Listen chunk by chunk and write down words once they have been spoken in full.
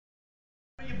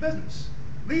business.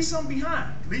 Leave something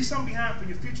behind. Leave something behind for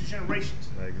your future generations.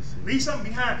 Legacy. Leave something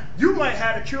behind. You might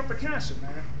have a cure for cancer,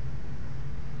 man.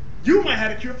 You might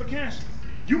have a cure for cancer.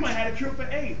 You might have a cure for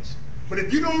AIDS. But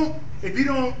if you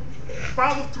don't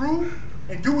follow through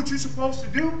and do what you're supposed to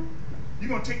do, you're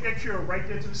gonna take that cure right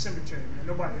there to the cemetery, man.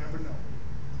 Nobody ever know.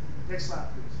 Next slide,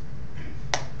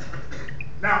 please.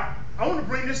 Now, I want to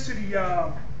bring this to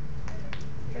the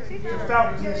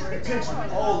faculty's attention.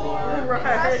 Oh,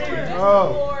 right.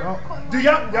 Oh, Do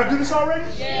y'all do this already?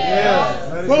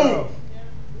 yeah. Boom.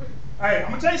 Hey, I'm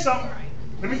gonna tell you something.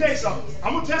 Let me tell you something.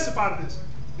 I'm gonna testify to this.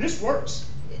 This works.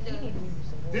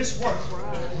 This works.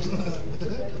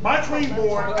 My dream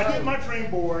board, I did my dream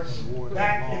board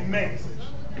back in May.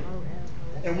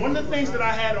 And one of the things that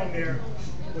I had on there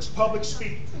was public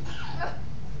speaking.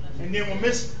 And then when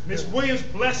Miss Williams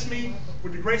blessed me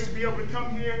with the grace to be able to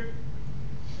come here,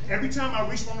 every time I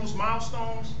reached one of those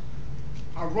milestones,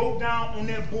 I wrote down on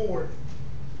that board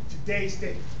today's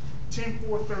date,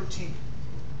 10/4/13.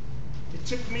 It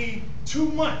took me 2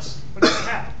 months for this to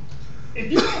happen. If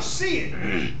you don't see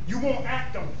it, you won't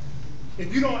act on it.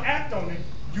 If you don't act on it,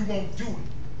 you won't do it.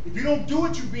 If you don't do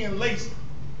it, you're being lazy.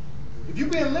 If you're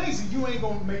being lazy, you ain't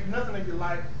gonna make nothing of your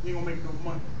life. You ain't gonna make no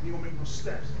money. You ain't gonna make no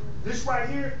steps. This right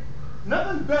here,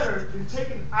 nothing better than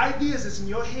taking ideas that's in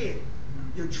your head,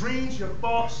 your dreams, your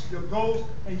thoughts, your goals,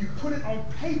 and you put it on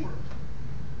paper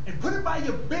and put it by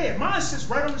your bed. Mine sits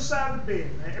right on the side of the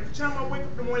bed, man. Every time I wake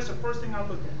up in the morning, it's the first thing I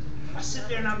look at. I sit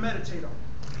there and I meditate on it.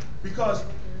 Because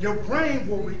your brain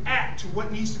will react to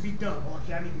what needs to be done. Oh,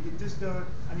 okay, I need to get this done.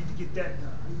 I need to get that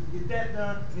done. I need to get that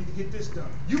done. I need to get this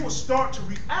done. You will start to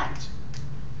react.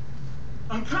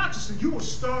 Unconsciously, you will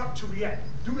start to react.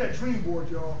 Do that dream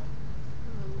board, y'all.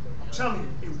 I'm telling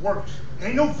you, it works.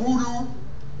 Ain't no voodoo.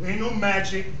 Ain't no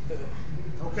magic.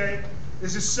 Okay?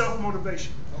 It's just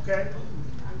self-motivation. Okay?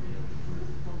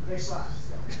 Next slide.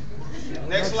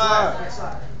 Next slide. Next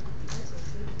slide.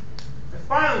 And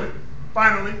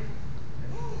finally,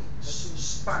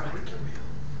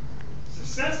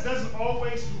 success doesn't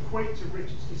always equate to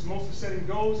riches. It's mostly setting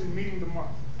goals and meeting the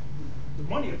mark. The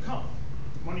money will come.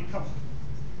 The money comes.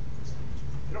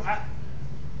 It'll happen.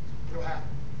 It'll happen.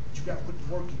 But you gotta put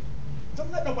the work in.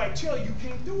 Don't let nobody tell you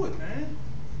can't do it, man.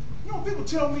 You know, people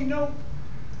tell me no.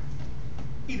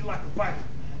 Eat it like a Byron,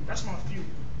 man. That's my fuel.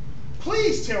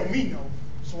 Please tell me no,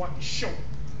 so I can show it.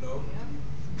 No.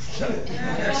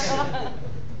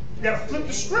 You gotta flip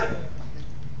the script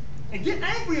and get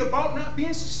angry about not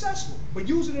being successful, but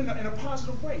use it in a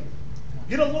positive way.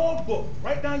 Get a log book.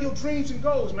 Write down your dreams and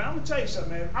goals, man. I'm gonna tell you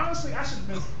something, man. Honestly, I should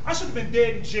have been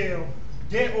dead in jail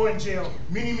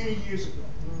many years ago.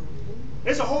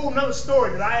 There's a whole nother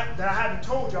story that I haven't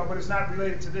told y'all, but it's not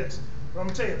related to this. But I'm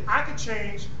gonna tell you, if I can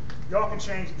change, y'all can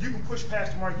change. If you can push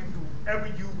past tomorrow, you can do whatever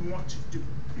you want to do.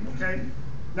 Okay?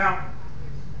 Now,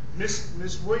 Miss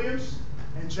Williams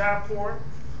and Jaipur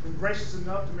been gracious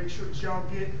enough to make sure that y'all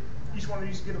get, each one of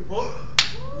these get a book.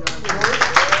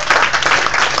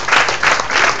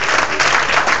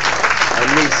 I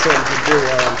need something to do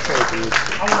while I'm taking this.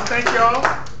 I want to thank y'all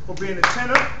for being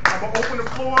attentive. I'm going to open the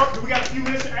floor up. Do we got a few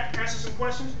minutes to answer some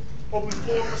questions? Open the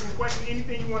floor for some questions.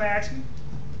 Anything you want to ask me?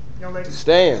 Young lady.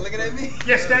 Stand. Looking at me?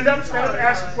 Yeah, stand up,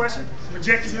 ask a question.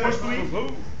 Project your voice, please.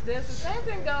 Does the same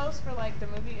thing goes for like the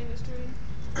movie industry?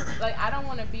 Like, I don't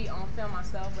want to be on film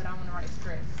myself, but I want to write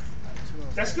scripts.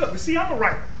 That's good. But see, I'm a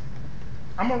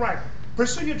writer.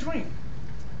 Pursue your dream.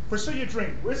 Pursue your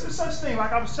dream. It's a such thing,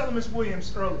 like I was telling Miss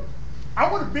Williams earlier. I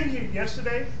would have been here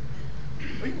yesterday.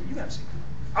 Oh, you gotta see.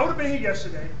 I would have been here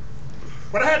yesterday,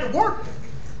 but I had to work.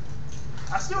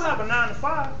 I still have a 9 to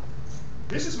 5.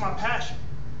 This is my passion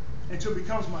until it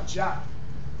becomes my job.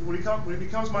 When it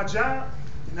becomes my job,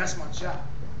 then that's my job.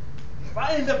 If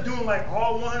I end up doing like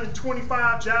all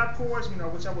 125 job corps,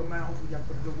 which I would mind, hopefully y'all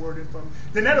put a good word in for me,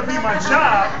 then that'll be my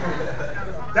job.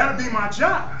 That'll be my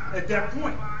job at that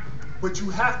point. But you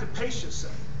have to pace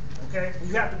yourself, okay? And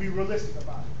you have to be realistic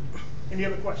about it. Any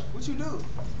other questions? What you do?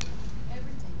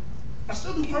 Everything. I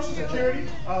still do personal security,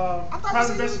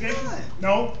 crime investigation.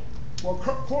 No, well,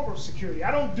 corporate security.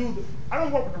 I don't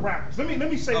work with the rappers. Let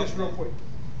me say this real quick.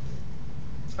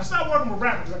 I started working with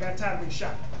rappers. I got tired of being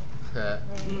shot.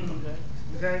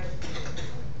 Okay,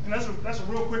 and that's a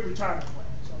real quick retirement plan.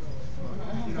 So,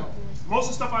 most of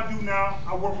the stuff I do now,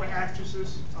 I work with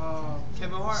actresses,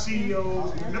 Kevin Hart.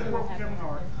 CEOs. Never worked with Kevin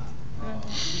Hart.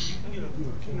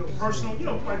 Personal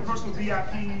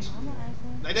VIPs.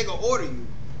 Like they gonna order you.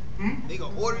 They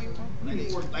gonna order you.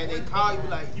 Like they call you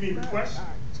like. You mean request?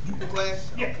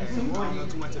 Request? Yeah. Okay. I don't know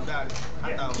too much about it.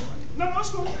 I thought. No, it's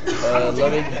cool.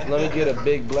 Let me get a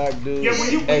big black dude. Yeah,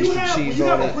 when you cheese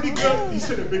have on a it. pretty good, he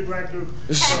said a big black dude.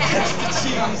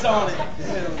 Cheese on it.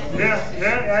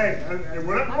 Hey,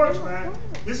 whatever works, man.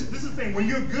 This is the thing. When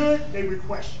you're good, they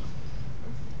request you.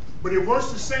 But it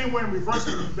works the same way in reverse.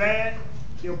 If you're bad,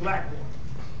 they'll blackball.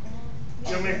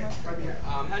 Yeah, man.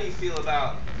 How do you feel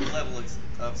about the level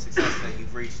of success that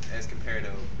you've reached as compared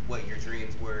to what your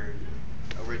dreams were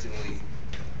originally,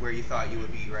 where you thought you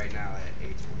would be right now at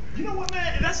age 20? You know what,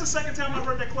 man? And that's the second time I've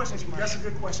heard that question. That's a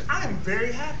good question. I am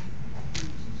very happy.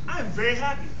 I am very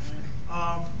happy.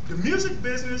 The music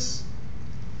business,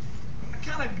 I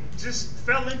kind of just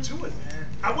fell into it, man.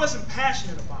 I wasn't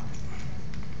passionate about it.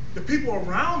 The people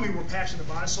around me were passionate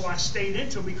about it, so I stayed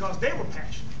into it because they were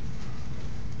passionate.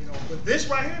 You know, but this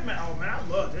right here, man, oh man, I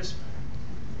love this,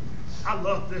 man. I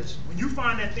love this. When you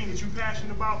find that thing that you're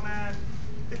passionate about, man,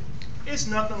 it's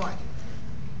nothing like it.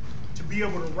 To be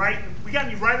able to write. We got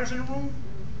any writers in the room?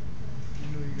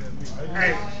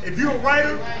 Hey, if you're a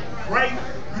writer,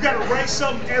 you got to write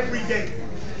something every day.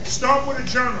 Start with a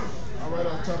journal. I write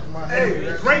on top of my head. Hey,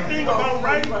 the great thing about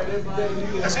writing,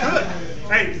 that's good.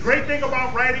 Hey, the great thing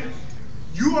about writing,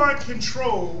 you are in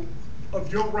control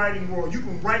of your writing world. You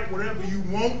can write whatever you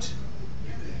want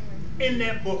in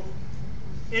that book,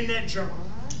 in that journal.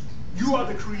 You are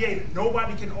the creator.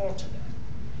 Nobody can alter that.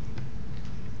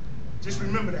 Just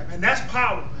remember that, man. That's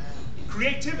power, man.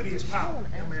 Creativity is power.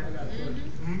 Yeah, man.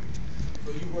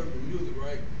 So you work with music,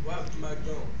 right? Why Mike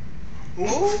Jones?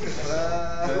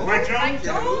 Mike Jones?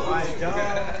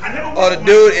 I never Oh, the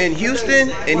dude in Houston,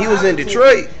 and he was in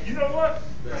Detroit. You know what?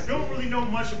 I don't really know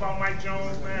much about Mike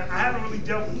Jones, man. I haven't really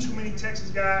dealt with too many Texas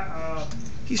guys.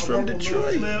 He's from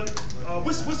Detroit.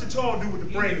 What's the tall dude with the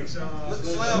braids?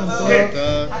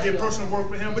 I did personal work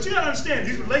with him, but you gotta understand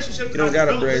these relationships. He don't got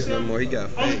a braids no more. He got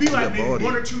only fake. be He like got maybe baldy.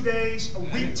 1 or 2 days, a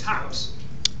week tops.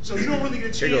 So you don't really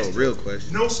get a Here chance go a real to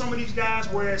question. know some of these guys.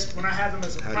 Whereas when I have them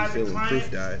as a How do you private feel when client,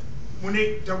 Proof died? when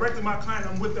they directed my client,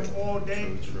 I'm with them all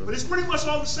day. True. But it's pretty much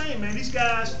all the same, man. These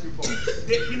guys,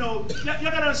 you know, y'all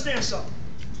gotta understand something.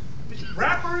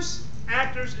 Rappers,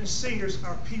 actors, and singers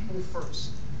are people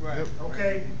first. Right.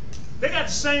 Okay? They got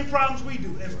the same problems we do.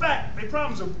 In fact, their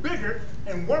problems are bigger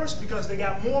and worse because they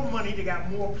got more money, they got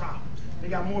more problems. They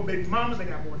got more baby mamas, they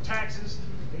got more taxes,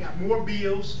 they got more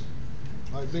bills.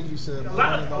 I think you said A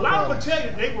lot of them tell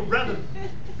you they would rather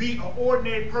be an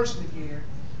ordinary person again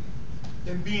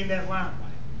than be in that limelight.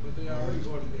 But they already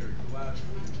ordinary. Why?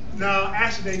 No,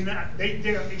 actually they're not.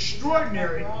 They're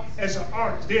extraordinary as an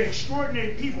artist. They're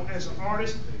extraordinary people as an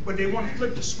artist, but they want to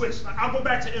flip the switch. I'll go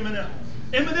back to Eminem.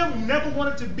 Eminem never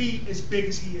wanted to be as big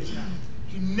as he is now.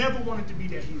 He never wanted to be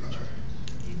that huge.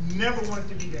 He never wanted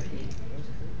to be that huge.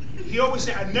 He always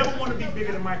said, I never want to be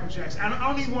bigger than Michael Jackson. I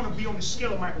don't even want to be on the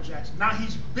scale of Michael Jackson. Now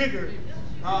he's bigger than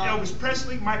Elvis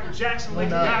Presley, Michael Jackson,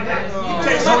 Lady Gaga.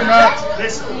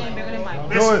 Listen.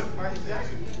 Do it.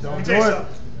 Let me tell you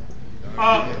something.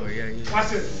 Watch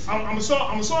this. I'm gonna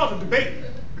solve the debate.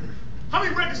 How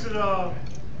many records did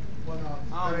well,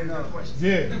 no, that ain't a question.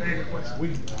 Yeah. That ain't a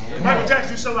question. Michael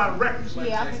Jackson used to sell a lot of records.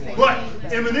 Yeah, I can say But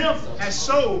Eminem has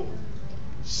sold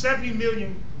 70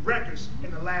 million records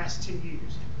in the last 10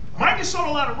 years. Mike has sold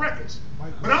a lot of records,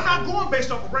 but I'm not going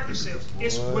based off of record sales.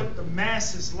 It's what the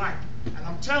masses like. And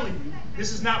I'm telling you,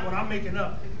 this is not what I'm making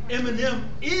up. Eminem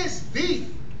is the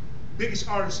biggest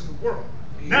artist in the world.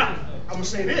 Now, I'm gonna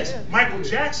say this: Michael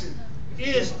Jackson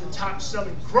is the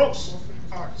top-selling gross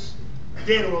artist,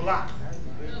 dead or alive.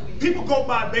 People go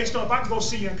by based off. I can go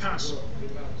see you in concert.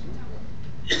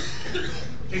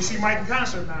 They see Mike in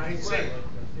concert now. I hate to say it.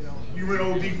 You know, you read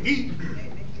old DVD,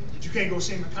 but you can't go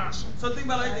see him in concert. So think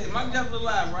about it like this. Michael Jackson's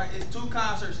alive, right? It's 2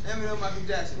 concerts, Eminem, Michael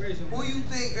Jackson. Who you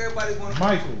think everybody wants to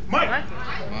Michael. Mike.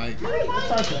 What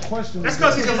type of question? That's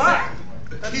because he's alive.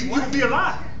 He would be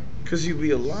alive. Cause you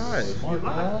be alive.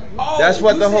 Oh, That's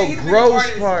what you the said whole he's the gross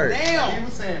biggest artist. part. Damn. He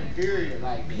was saying period,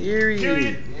 like Period.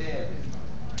 Yeah.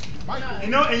 You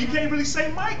know, and you can't really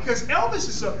say Mike because Elvis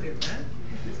is up there, man.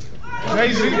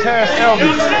 Jay-Z cast You know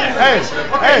Elvis. what I'm Hey,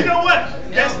 saying? Okay, you hey. know what?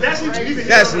 That's what you need to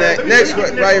That's hear. next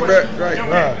one. Right.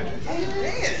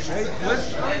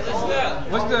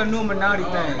 What's the Illuminati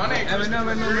thing? Eminem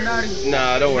Illuminati?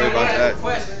 Nah, don't worry about that.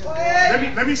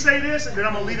 Let me say this, and then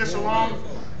I'm gonna lead us along.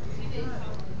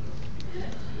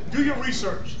 Do your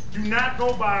research. Do not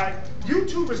go by.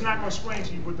 YouTube is not gonna explain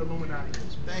to you what the Illuminati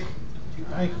is. Thank you.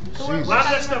 Thank you. A lot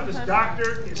of that stuff is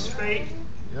doctored. It's fake.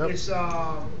 Yep. It's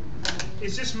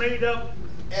just made up.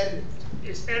 Edit.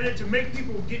 It's edited to make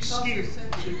people get scared.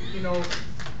 You know,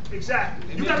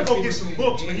 Exactly. You gotta go get some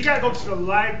books, man. You gotta go to the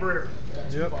library.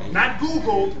 Yep. Not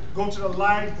Google, go to the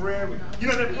library. You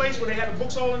know that place where they have the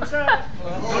books all in the town?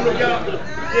 Yeah,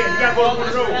 you gotta go to one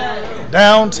of those.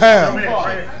 Downtown. Yo, man,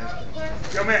 right?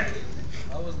 Yo, man.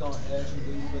 I was gonna ask you,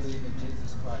 do you believe in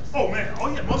Jesus Christ? Oh, man. Oh,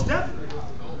 yeah, most definitely.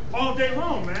 All day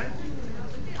long, man.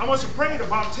 I must have prayed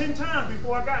about 10 times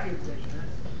before I got here today, man.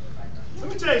 Let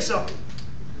me tell you something.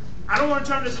 I don't want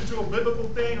to turn this into a biblical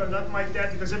thing or nothing like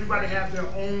that because everybody has their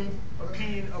own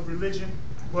opinion of religion.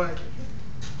 But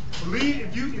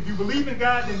if you believe in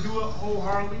God, then do it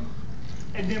wholeheartedly,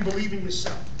 and then believe in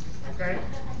yourself. Okay?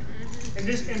 And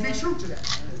be true to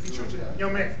that. Be true to that.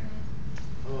 Young man.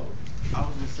 I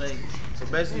was gonna say, so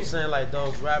basically saying like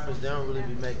those rappers, they don't really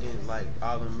be making like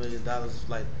all the $1 million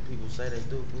like people say they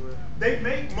do for real. They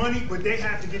make money, but they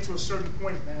have to get to a certain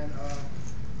point, man.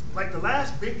 Like the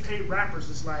last big paid rappers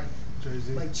is like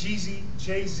Jeezy,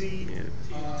 Jay-Z,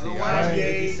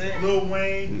 Kanye, Lil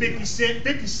Wayne, 50 Cent.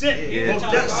 50 Cent. Yeah. Most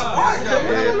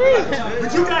definitely.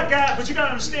 But you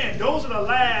gotta understand, those are the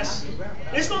last.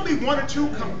 It's gonna be one or two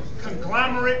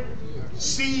conglomerate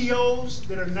CEOs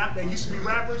that used to be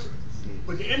rappers.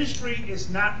 But the industry is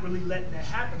not really letting that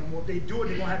happen anymore. If they do it,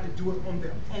 they're gonna have to do it on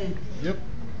their own. Yep.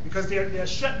 Because they're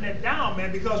shutting that down,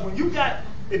 man. Because if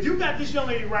you got this young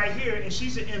lady right here and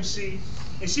she's an MC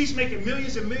and she's making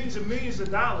millions and millions and millions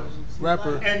of dollars,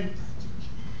 Rapper. and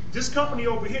this company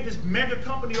over here, this mega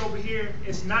company over here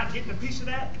is not getting a piece of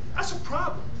that, that's a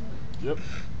problem. Yep.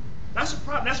 That's a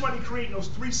problem. That's why they're creating those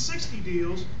 360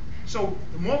 deals. So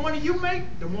the more money you make,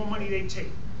 the more money they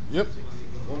take. Yep.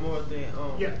 One more thing,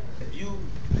 Yeah. if you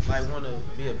like want to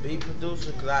be a beat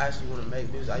producer, because I actually want to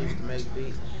make music, I used to make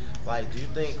beats. Like, do you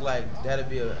think like that'd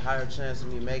be a higher chance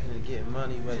of me making and getting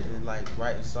money rather than like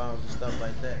writing songs and stuff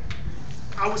like that?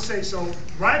 I would say so.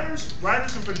 Writers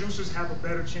and producers have a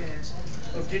better chance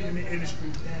of getting in the industry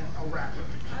than a rapper.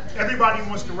 Everybody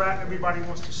wants to rap. Everybody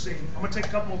wants to sing. I'm gonna take a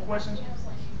couple more questions.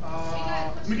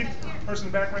 Let me get the person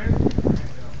in the back right here.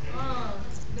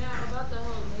 Now about the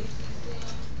whole Macy's thing,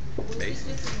 was it just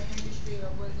in the industry or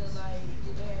was it like,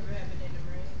 did they ever happen in the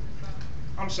rings or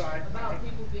something? I'm sorry. About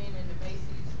people being in the Macy's.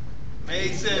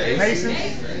 Mason. Mason.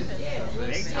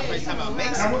 Mason.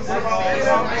 What about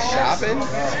Shopping?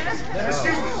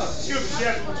 Excuse me.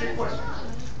 Yeah, what's your question?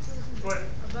 Go ahead.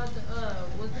 About the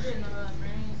was it in the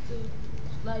rings too?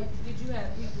 Like, did you have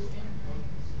people in the rings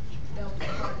that was a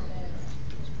part of that?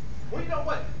 Well, you know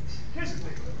what? Here's the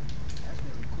thing.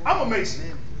 I'm a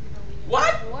Mason.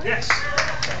 What? Yes.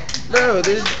 Bro,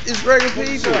 it's regular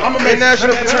people. I'm a They Mason.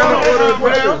 National Let Fraternal Order of me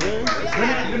Brothers,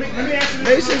 man. let me answer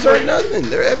this. Masons are nothing.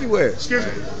 They're everywhere. Excuse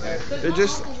me. They're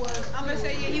just. I'm gonna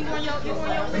say, yeah, he won your.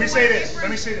 Let me say this.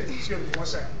 Excuse me, 1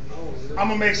 second.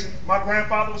 I'm a Mason. My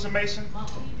grandfather was a Mason.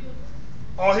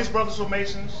 All his brothers were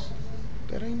Masons.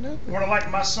 That ain't nothing. More than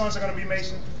likely, my sons are going to be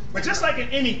Masons. But just like in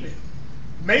anything,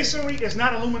 Masonry is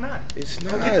not Illuminati. It's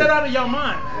Get that not. out of your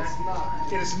mind,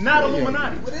 man. It is not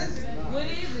Illuminati. What is it?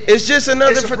 It's just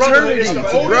another It's a fraternity. It's It's the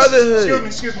a oldest, brotherhood.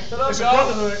 Excuse me. It's a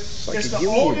brotherhood. like It's a the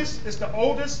union. It's the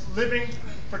oldest living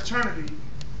fraternity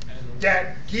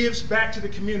that gives back to the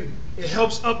community. It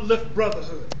helps uplift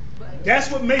brotherhood. That's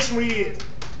what Masonry is.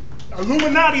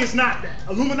 Illuminati is not that.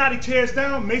 Illuminati tears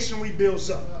down, Masonry builds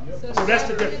up. So that's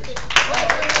the difference.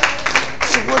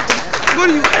 So what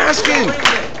are you asking?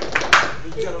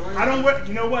 I don't.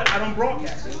 You know what? I don't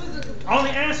broadcast it. I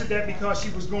only answered that because she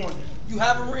was going there. You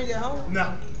have a ring at home?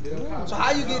 No. So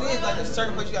how you get in? Like a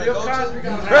certain place you gotta go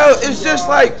to? Bro, it's just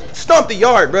like stomp the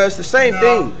yard, bro. It's the same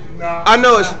thing. No. I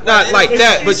know it's not like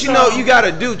that, but It's, you know you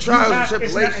gotta do trials and and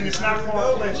tribulations. it's not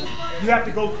far-fetched. You have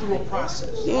to go through a process.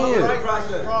 Yeah.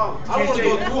 I don't want to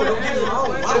go through it. Don't get me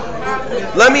wrong. I don't want to go through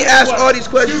it. Let me ask all these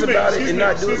questions Excuse me, about it excuse and me,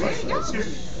 not do it excuse me, myself. excuse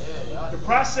me. The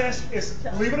process is,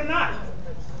 believe it or not,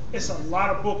 it's a lot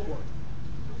of book work.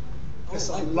 It's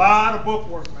a lot of book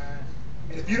work, man.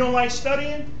 And if you don't like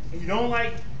studying, and you don't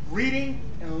like reading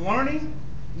and learning,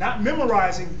 not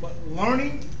memorizing, but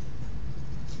learning,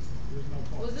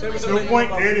 there's no point.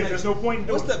 There it is. There's no point in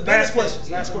doing it. Last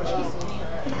question. Last question.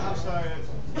 I'm sorry,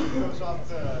 it goes off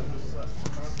the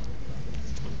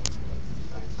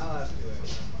I'll ask you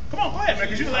that. Come on, go ahead, man,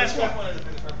 because you're the last one.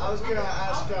 I was going to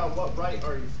ask, what right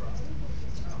are you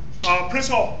from? Prince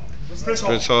Hall. Prince Hall.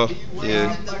 Prince Hall,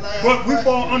 yeah. But we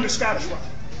fall under Scottish Rite.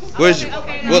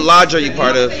 What lodge are you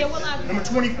part of? Number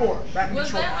 24, back in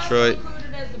Detroit. Detroit.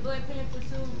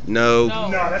 No. No,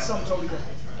 that's something totally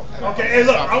different. Okay, hey,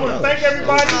 look, I want to thank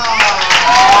everybody.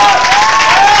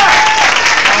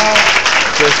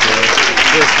 This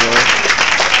one.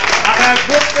 I have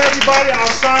books for everybody. I'll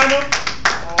sign them.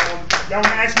 Y'all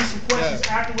want to ask me some questions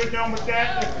after we're done with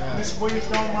that? If Miss Williams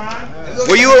don't mind.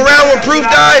 Were you around when Proof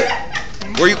died?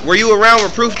 Were you around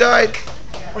when Proof died?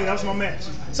 Wait, that was my man.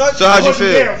 So how'd you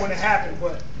feel? There when it happened,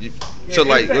 but. So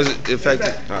like, was it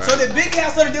affected? So did Biggie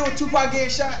have something to do with Tupac getting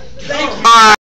shot? All right.